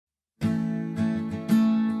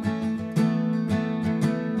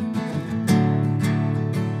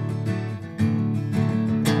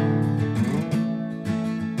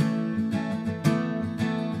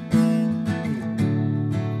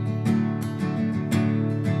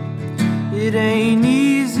it ain't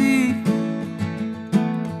easy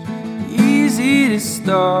to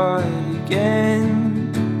start again.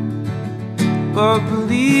 But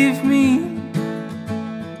believe me,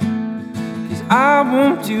 'cause I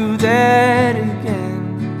won't do that again.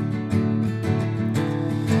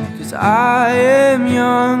 'Cause I am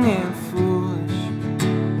young and foolish,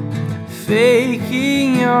 faking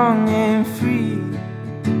young and free,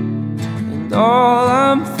 and all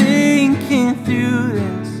I'm thinking through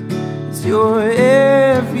this is you're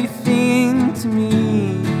everything to me.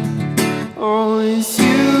 Oh, it's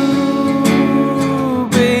you,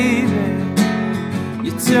 baby.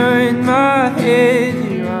 You turn my head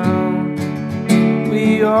around. We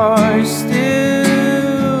are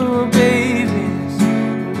still babies,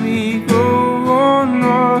 we go on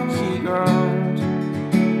rocky ground.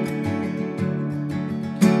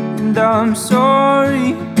 And I'm sorry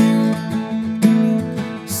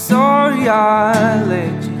I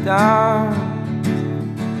let you down.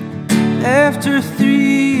 After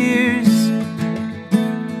 3 years,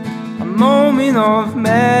 a moment of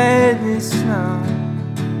madness now.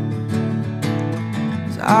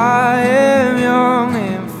 'Cause I am young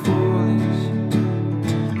and foolish,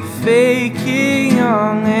 faking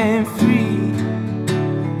young and free,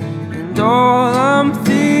 and all I'm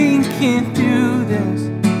thinking through this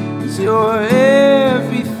is you're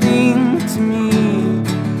everything to me.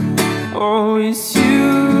 Oh, it's you,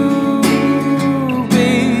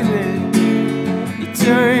 baby. You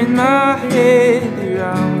turn my head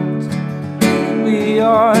around. We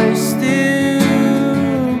are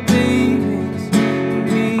still babies,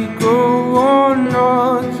 we go on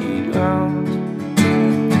rocky ground.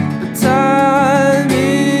 But time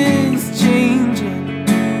is changing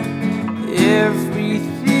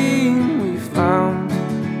everything we found,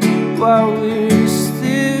 while we're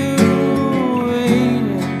still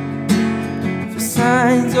waiting for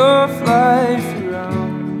signs of life around.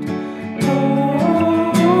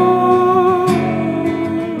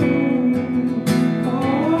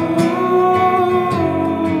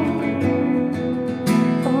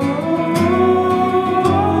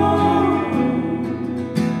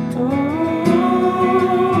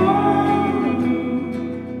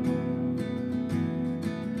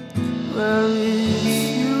 Well, it's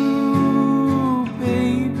you,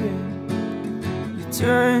 baby. You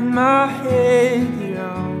turn my head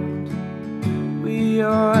around. We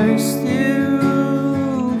are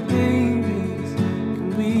still babies, and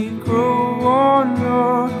we grow on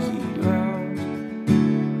rocky ground.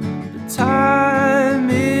 But time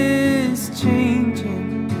is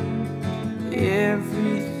changing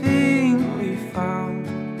everything we found,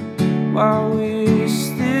 while we're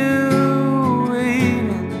still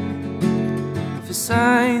waiting for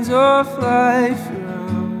signs of life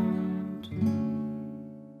around.